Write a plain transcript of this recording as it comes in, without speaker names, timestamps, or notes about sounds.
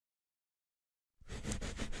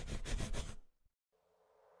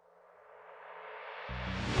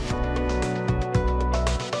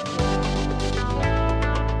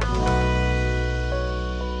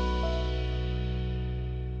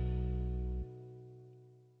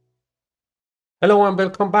Hello and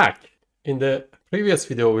welcome back. In the previous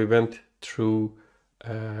video, we went through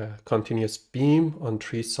a continuous beam on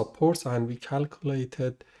three supports and we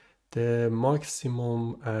calculated the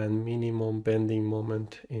maximum and minimum bending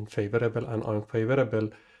moment in favorable and unfavorable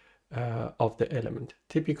of the element.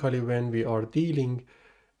 Typically, when we are dealing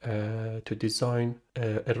to design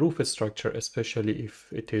a roof structure, especially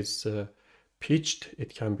if it is pitched,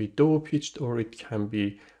 it can be double pitched or it can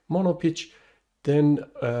be mono pitched, then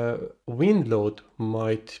wind load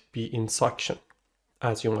might be in suction,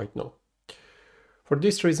 as you might know. For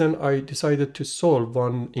this reason, I decided to solve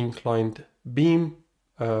one inclined beam,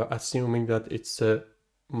 assuming that it's a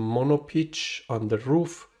mono pitch on the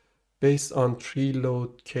roof based on three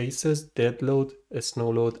load cases: dead load, snow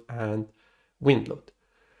load, and wind load.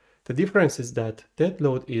 The difference is that dead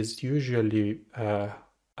load is usually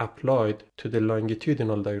applied to the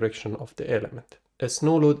longitudinal direction of the element. A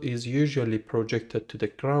snow load is usually projected to the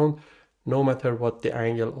ground no matter what the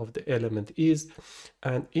angle of the element is,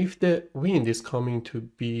 and if the wind is coming to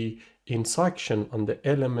be in suction on the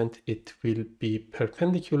element, it will be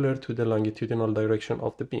perpendicular to the longitudinal direction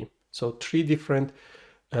of the beam. So three different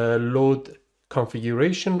load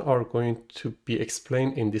configuration are going to be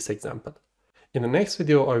explained in this example. In the next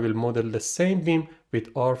video, I will model the same beam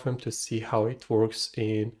with RFEM to see how it works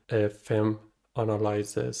in a FEM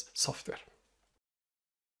analysis software.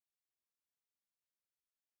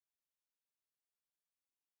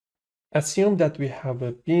 Assume that we have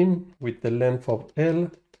a beam with the length of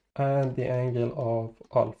L and the angle of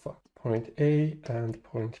alpha, point A and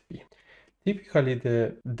point B. Typically,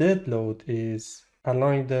 the dead load is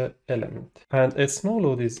along the element, and a snow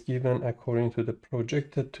load is given according to the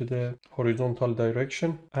projected to the horizontal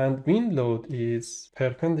direction, and wind load is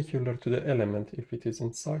perpendicular to the element. If it is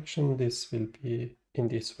in suction, this will be in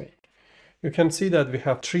this way. You can see that we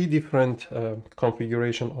have three different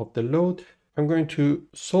configuration of the load. I'm going to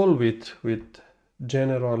solve it with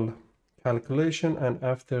general calculation, and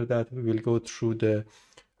after that we will go through the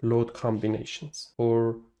load combinations.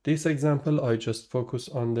 For this example, I just focus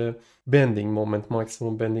on the bending moment,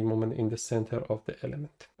 maximum bending moment in the center of the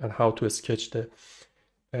element, and how to sketch the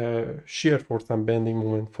shear force and bending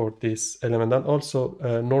moment for this element, and also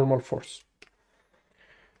normal force.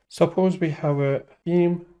 Suppose we have a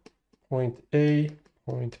beam, point A,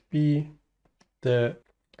 point B. The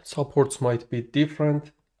supports might be different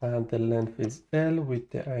and the length is L with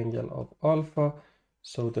the angle of alpha.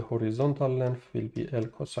 So the horizontal length will be L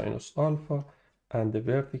cosinus alpha and the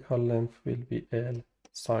vertical length will be L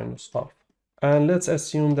sinus alpha. And let's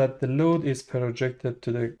assume that the load is projected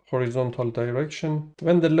to the horizontal direction.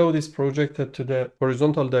 When the load is projected to the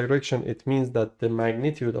horizontal direction, it means that the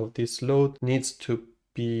magnitude of this load needs to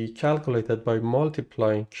be calculated by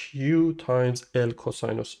multiplying Q times L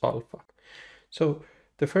cosinus alpha. So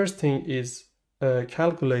the first thing is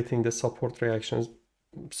calculating the support reactions.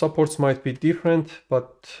 Supports might be different,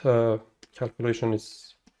 but calculation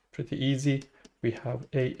is pretty easy. We have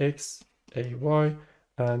AX, AY,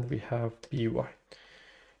 and we have BY.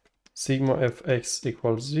 Sigma Fx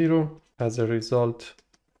equals 0. As a result,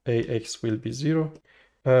 AX will be 0.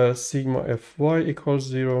 Sigma Fy equals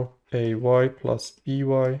 0. AY plus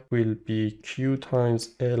BY will be Q times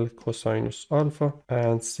L cosinus alpha,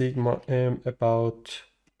 and sigma M about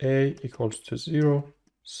A equals to 0.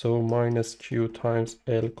 So minus Q times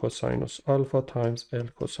L cosinus alpha times L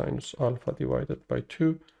cosinus alpha divided by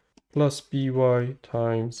 2 plus BY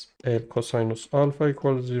times L cosinus alpha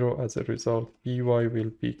equals 0. As a result, BY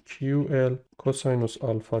will be QL cosinus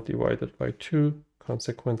alpha divided by 2.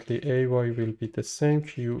 Consequently, AY will be the same,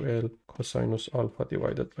 QL cosinus alpha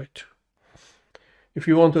divided by 2. If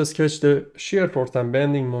you want to sketch the shear force and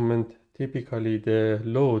bending moment, typically the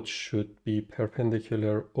load should be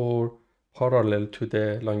perpendicular or parallel to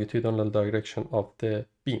the longitudinal direction of the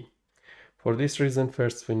beam. For this reason,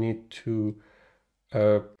 first we need to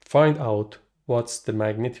find out what's the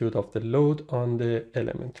magnitude of the load on the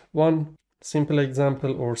element. One simple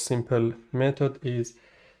example or simple method is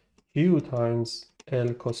Q times L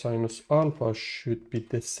cosinus alpha should be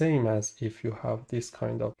the same as if you have this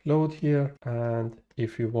kind of load here, and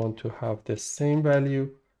if you want to have the same value,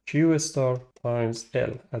 Q star times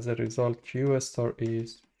L. As a result, Q star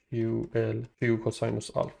is QL, Q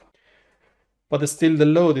cosinus alpha. But still the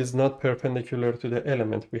load is not perpendicular to the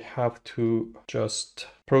element. We have to just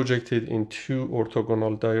project it in two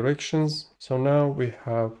orthogonal directions. So now we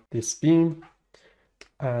have this beam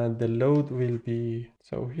and the load will be,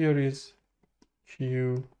 so here is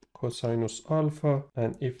Q cosinus alpha,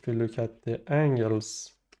 and if we look at the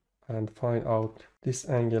angles and find out this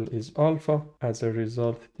angle is alpha, as a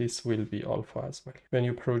result this will be alpha as well. When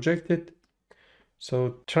you project it,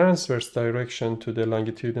 So transverse direction to the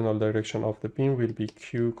longitudinal direction of the beam will be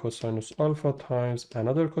q cosinus alpha times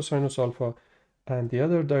another cosinus alpha, and the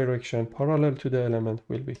other direction parallel to the element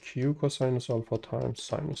will be q cosinus alpha times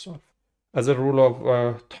sinus alpha. As a rule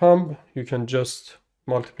of thumb, you can just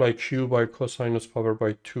multiply q by cosinus power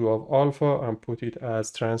by 2 of alpha and put it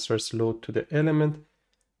as transverse load to the element,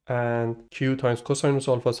 and q times cosinus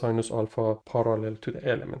alpha sinus alpha parallel to the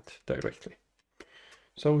element directly.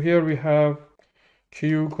 So here we have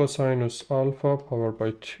q cosinus alpha powered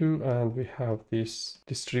by 2, and we have this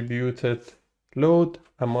distributed load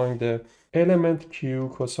among the element q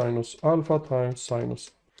cosinus alpha times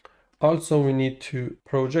sinus. Also, we need to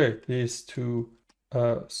project these two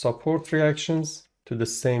support reactions to the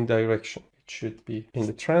same direction. It should be in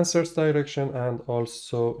the transverse direction and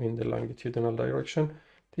also in the longitudinal direction.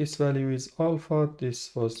 This value is alpha.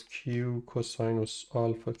 This was q cosinus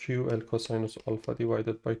alpha, ql cosinus alpha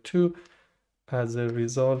divided by 2. As a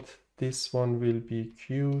result, this one will be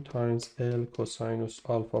q times l cosinus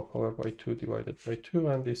alpha powered by 2 divided by 2,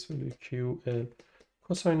 and this will be ql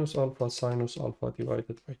cosinus alpha sinus alpha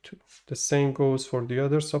divided by 2. The same goes for the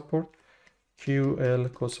other support, ql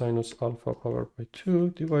cosinus alpha powered by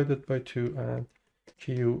 2 divided by 2, and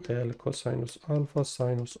ql cosinus alpha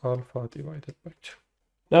sinus alpha divided by 2.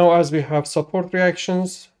 Now, as we have support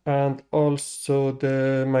reactions and also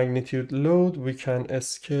the magnitude load, we can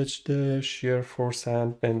sketch the shear force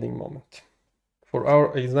and bending moment. For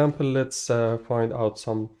our example, let's find out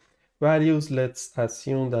some values. Let's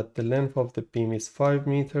assume that the length of the beam is 5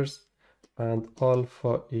 meters and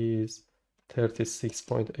alpha is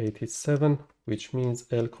 36.87, which means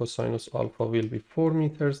L cosinus alpha will be 4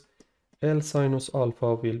 meters, L sinus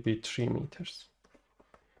alpha will be 3 meters.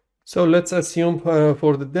 So let's assume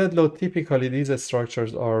for the dead load, typically these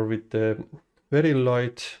structures are with the very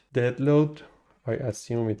light dead load. I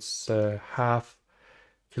assume it's half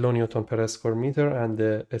kilonewton per square meter, and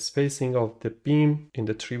the spacing of the beam in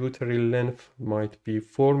the tributary length might be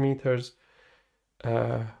 4 meters.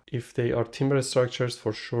 If they are timber structures,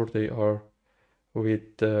 for sure they are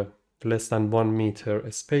with less than 1 meter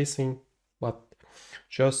spacing, but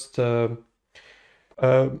just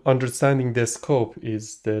understanding the scope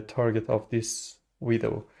is the target of this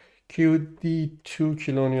video. QD 2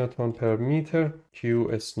 kilonewton per meter, Q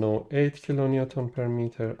snow 8 kilonewton per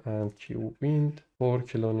meter, and Q wind 4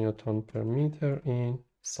 kilonewton per meter in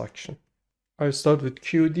suction. I start with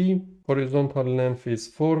QD. Horizontal length is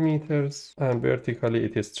 4 meters and vertically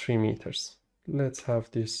it is 3 meters. Let's have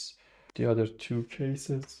the other two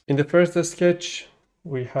cases. In the first sketch,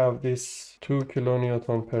 we have this 2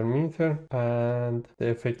 kilonewton per meter and the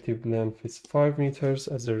effective length is 5 meters.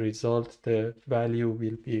 As a result, the value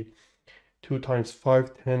will be 2 times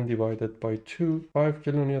 5, 10 divided by 2, 5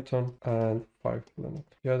 kilonewton and 5 kilonewton.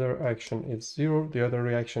 The other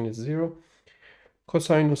reaction is 0.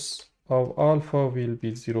 Cosinus of alpha will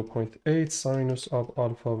be 0.8, sinus of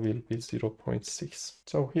alpha will be 0.6.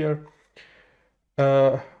 So here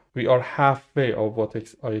we are halfway of what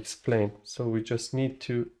I explained. So we just need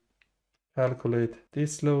to calculate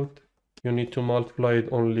this load. You need to multiply it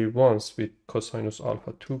only once with cosinus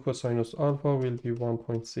alpha. 2 cosinus alpha will be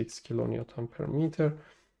 1.6 kilonewton per meter.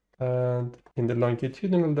 And in the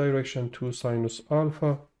longitudinal direction, 2 sinus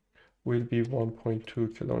alpha will be 1.2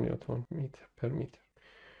 kilonewton per meter.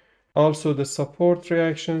 Also, the support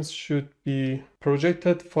reactions should be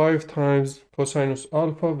projected. 5 times cosinus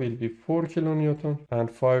alpha will be 4 kilonewton and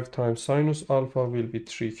 5 times sinus alpha will be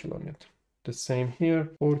 3 kilonewton. The same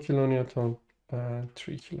here, 4 kilonewton and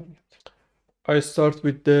 3 kilonewton. I start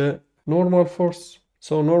with the normal force.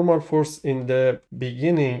 So normal force in the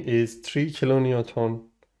beginning is 3 kilonewton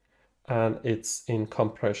and it's in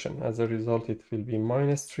compression. As a result, it will be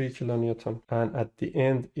minus 3 kilonewton, and at the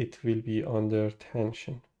end it will be under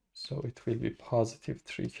tension. So it will be positive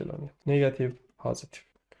 3 kilonewton, negative, positive.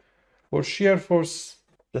 For shear force,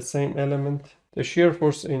 the same element. The shear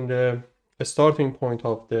force in the starting point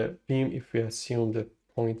of the beam, if we assume the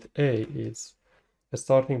point A is a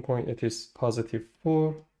starting point, it is positive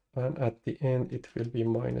 4, and at the end it will be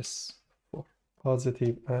minus 4,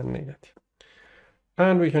 positive and negative.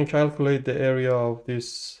 And we can calculate the area of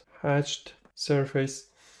this hatched surface,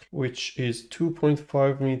 which is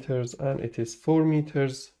 2.5 meters and it is 4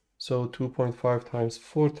 meters. So 2.5 times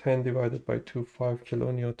 4, 10 divided by 2, 5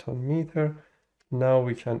 kilonewton meter. Now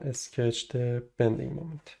we can sketch the bending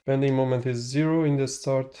moment. Bending moment is 0 in the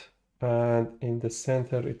start, and in the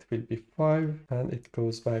center it will be 5, and it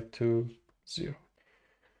goes back to 0.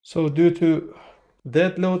 So due to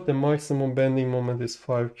dead load, the maximum bending moment is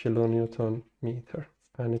 5 kilonewton meter,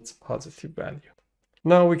 and it's positive value.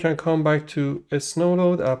 Now we can come back to a snow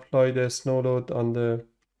load, apply the snow load on the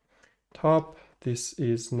top. This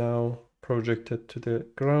is now projected to the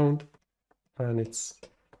ground and it's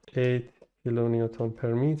 8 kilonewton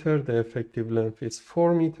per meter. The effective length is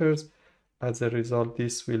 4 meters. As a result,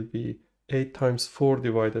 this will be 8 times 4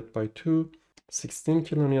 divided by 2, 16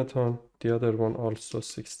 kilonewton. The other one also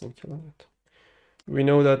 16 kilonewton. We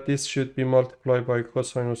know that this should be multiplied by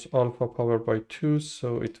cosinus alpha power by 2,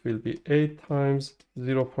 so it will be 8 times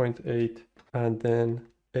 0.8 and then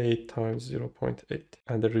 8 times 0.8,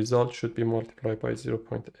 and the result should be multiplied by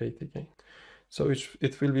 0.8 again. So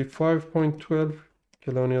it will be 5.12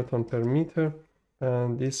 kilonewton per meter,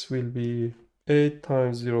 and this will be 8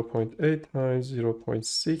 times 0.8 times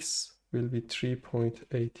 0.6 will be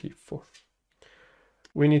 3.84.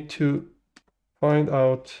 We need to find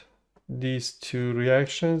out these two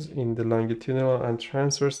reactions in the longitudinal and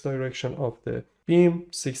transverse direction of the beam.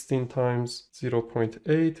 16 times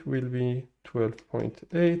 0.8 will be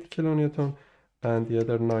 12.8 kilonewton, and the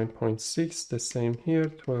other 9.6, the same here,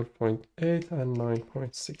 12.8 and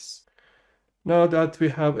 9.6. Now that we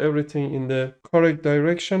have everything in the correct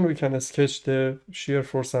direction, we can sketch the shear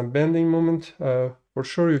force and bending moment. For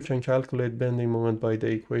sure, you can calculate bending moment by the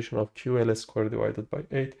equation of QL squared divided by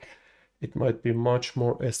 8. It might be much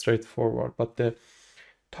more straightforward, but the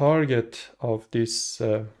target of this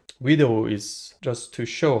video is just to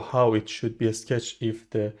show how it should be sketched if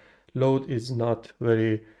the load is not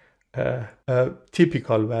very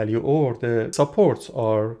typical value or the supports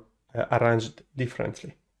are arranged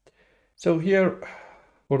differently. So here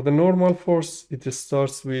for the normal force, it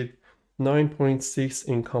starts with 9.6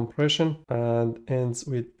 in compression and ends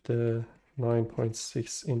with the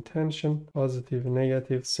 9.6 in tension, positive,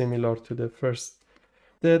 negative, similar to the first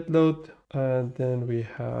dead load. And then we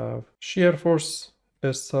have shear force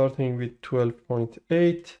starting with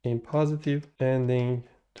 12.8 in positive, ending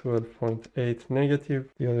 12.8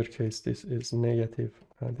 negative. The other case, this is negative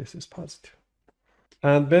and this is positive.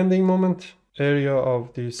 And bending moment, area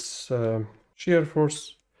of this shear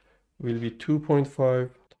force will be 2.5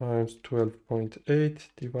 times 12.8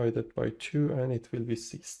 divided by 2, and it will be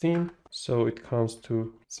 16. So it comes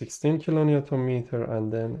to 16 kilonewton meter,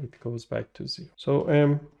 and then it goes back to 0.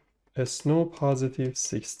 So a snow positive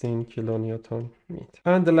 16 kilonewton meter.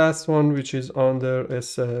 And the last one, which is under,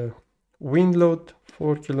 is a wind load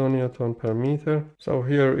 4 kilonewton per meter. So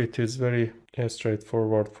here it is very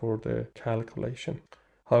straightforward for the calculation.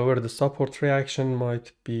 However, the support reaction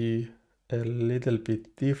might be a little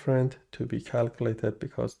bit different to be calculated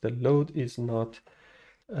because the load is not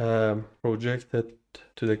projected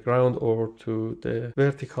to the ground or to the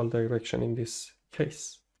vertical direction in this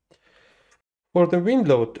case. For the wind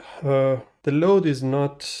load, the load is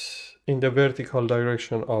not in the vertical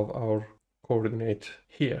direction of our coordinate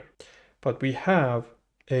here, but we have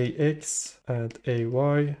AX and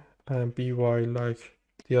AY and BY like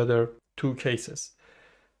the other two cases.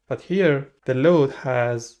 But here the load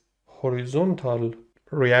has horizontal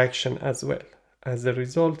reaction as well. As a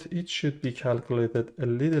result, it should be calculated a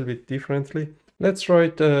little bit differently. Let's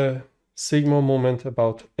write a sigma moment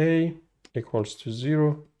about A equals to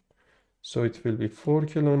 0. So it will be 4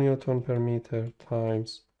 kilonewton per meter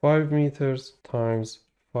times 5 meters times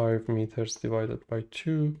 5 meters divided by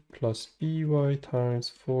 2 plus By times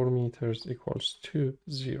 4 meters equals to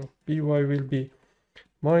 0. By will be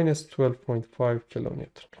minus 12.5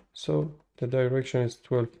 kilonewton. So the direction is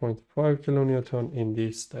 12.5 kilonewton in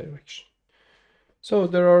this direction. So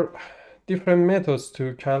there are different methods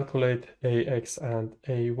to calculate AX and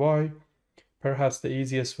AY. Perhaps the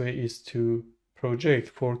easiest way is to project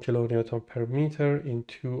 4 kilonewton per meter in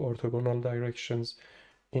two orthogonal directions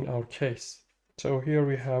in our case. So here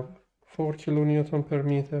we have 4 kilonewton per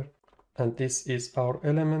meter, and this is our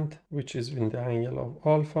element, which is in the angle of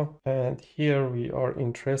alpha. And here we are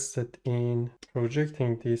interested in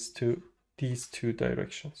projecting this to these two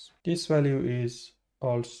directions. This value is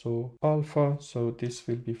also alpha, so this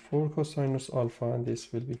will be 4 cosinus alpha and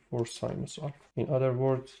this will be 4 sinus alpha. In other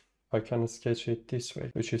words, I can sketch it this way,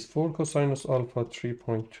 which is 4 cosinus alpha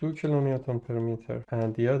 3.2 kilonewton per meter,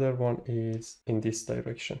 and the other one is in this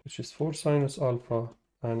direction, which is 4 sinus alpha,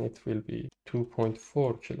 and it will be 2.4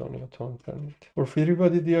 kilonewton per meter. For free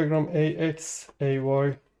body diagram, AX,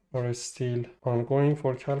 AY are still ongoing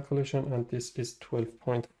for calculation, and this is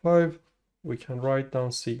 12.5. We can write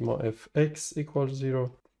down sigma fx equals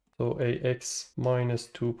 0. So AX minus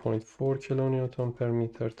 2.4 kilonewton per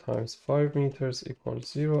meter times 5 meters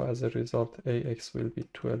equals 0. As a result, AX will be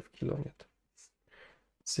 12 kilonewton.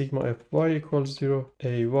 Sigma Fy equals 0.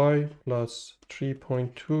 AY plus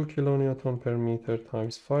 3.2 kilonewton per meter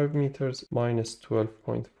times 5 meters minus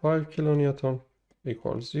 12.5 kilonewton.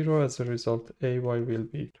 equals 0. As a result, AY will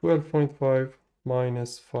be 12.5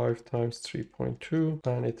 minus 5 times 3.2,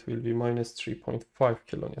 and it will be minus 3.5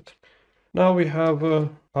 kilonewton. Now we have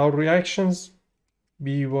our reactions.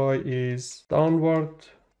 BY is downward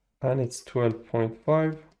and it's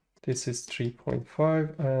 12.5. This is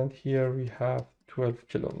 3.5, and here we have 12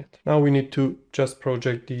 kilonewton. Now we need to just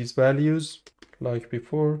project these values like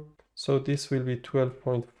before. So this will be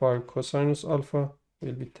 12.5 cosinus alpha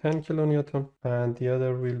will be 10 kilonewton, and the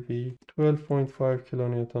other will be 12.5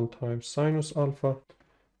 kilonewton times sinus alpha,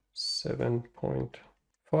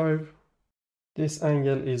 7.5. This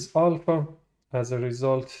angle is alpha. As a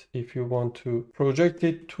result, if you want to project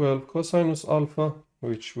it, 12 cosinus alpha,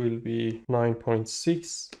 which will be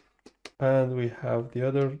 9.6, and we have the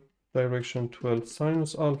other direction 12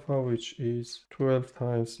 sinus alpha, which is 12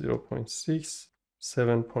 times 0.6,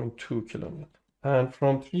 7.2 kilonewton. And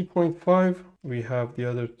from 3.5, we have the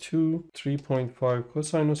other two, 3.5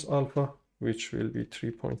 cosinus alpha, which will be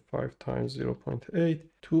 3.5 times 0.8,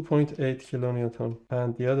 2.8 kilonewton.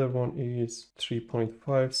 And the other one is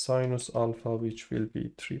 3.5 sinus alpha, which will be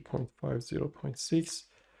 3.5, 0.6,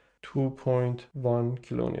 2.1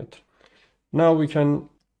 kilonewton. Now we can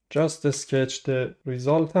just sketch the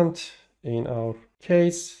resultant in our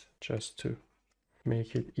case, just to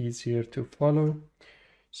make it easier to follow.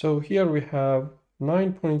 So here we have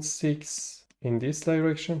 9.6 in this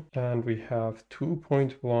direction, and we have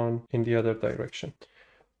 2.1 in the other direction.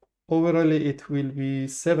 Overall, it will be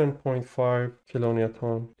 7.5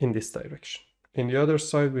 kilonewton in this direction. In the other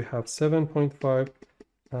side, we have 7.5,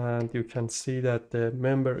 and you can see that the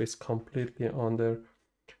member is completely under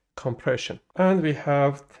compression. And we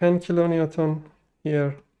have 10 kilonewton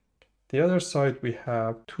here. The other side, we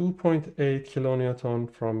have 2.8 kilonewton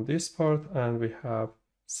from this part, and we have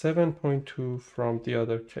 7.2 from the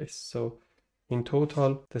other case. So in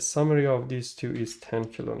total, the summary of these two is 10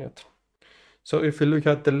 kilonewton. So if we look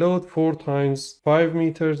at the load, 4 times 5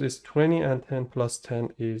 meters is 20, and 10 plus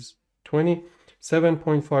 10 is 20.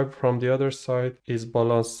 7.5 from the other side is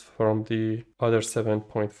balanced from the other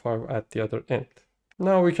 7.5 at the other end.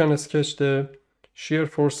 Now we can sketch the shear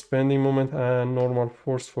force, bending moment, and normal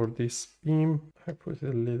force for this beam. I put it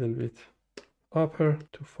a little bit upper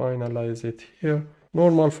to finalize it here.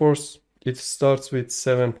 Normal force, it starts with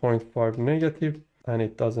 7.5 negative, and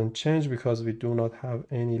it doesn't change because we do not have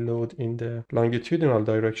any load in the longitudinal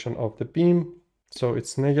direction of the beam, so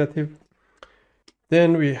it's negative.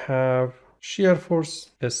 Then we have shear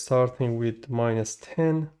force starting with minus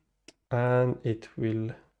 10, and it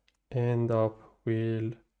will end up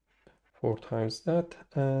with 4 times that,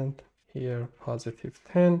 and here positive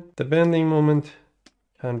 10. The bending moment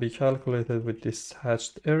can be calculated with this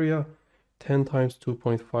hatched area, 10 times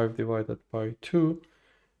 2.5 divided by 2,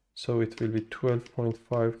 so it will be 12.5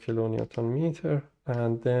 kilonewton meter.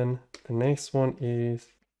 And then the next one is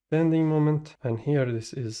bending moment, and here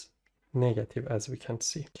this is negative, as we can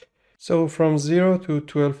see. So from 0 to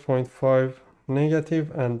 12.5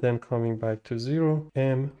 negative, and then coming back to 0,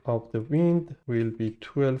 m of the wind will be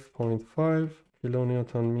 12.5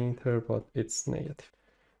 kilonewton meter, but it's negative.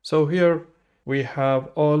 So here we have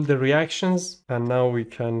all the reactions, and now we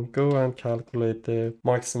can go and calculate the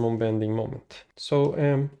maximum bending moment. So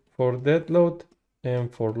m for dead load, m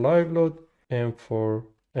for live load, m for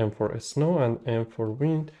snow, and m for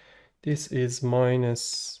wind. This is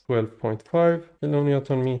minus 12.5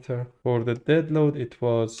 kilonewton meter. For the dead load, it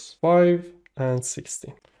was 5 and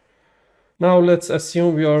 16. Now let's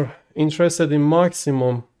assume we are interested in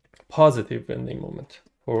maximum positive bending moment.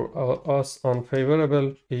 For us,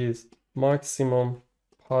 unfavorable is maximum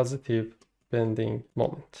positive bending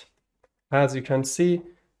moment. As you can see,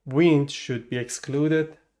 wind should be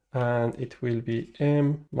excluded, and it will be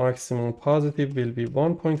m maximum positive will be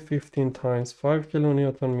 1.15 times 5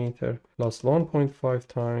 kilonewton meter plus 1.5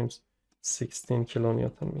 times 16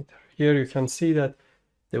 kilonewton meter. Here you can see that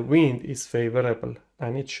the wind is favorable,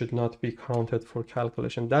 and it should not be counted for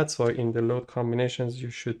calculation. That's why in the load combinations, you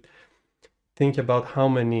should think about how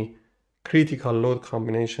many critical load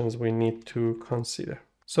combinations we need to consider.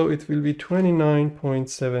 So it will be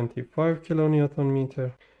 29.75 kilonewton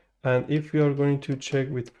meter. And if we are going to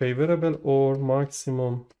check with favorable or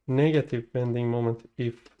maximum negative bending moment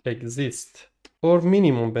if exists, or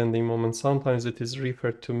minimum bending moment, sometimes it is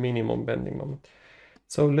referred to minimum bending moment.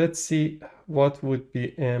 So let's see what would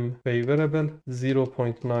be m favorable,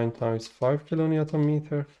 0.9 times 5 kilonewton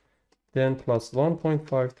meter, then plus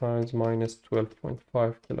 1.5 times minus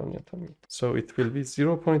 12.5 kilonewton meter. So it will be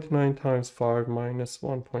 0.9 times 5 minus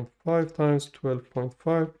 1.5 times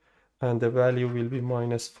 12.5, and the value will be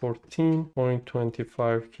minus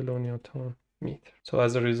 14.25 kilonewton meter. So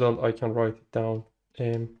as a result, I can write it down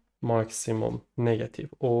maximum negative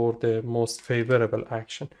or the most favorable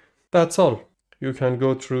action. That's all. You can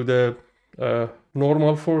go through the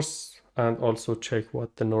normal force and also check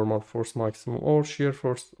what the normal force maximum or shear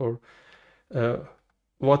force or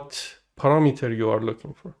what parameter you are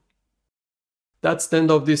looking for. That's the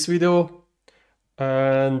end of this video,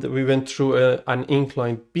 and we went through an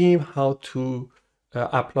inclined beam, how to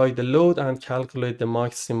apply the load and calculate the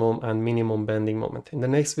maximum and minimum bending moment. In the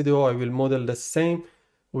next video I will model the same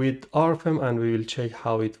with RFM and we will check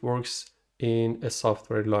how it works in a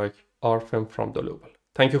software like RFM from the Global.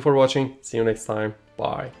 Thank you for watching. See you next time.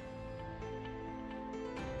 Bye.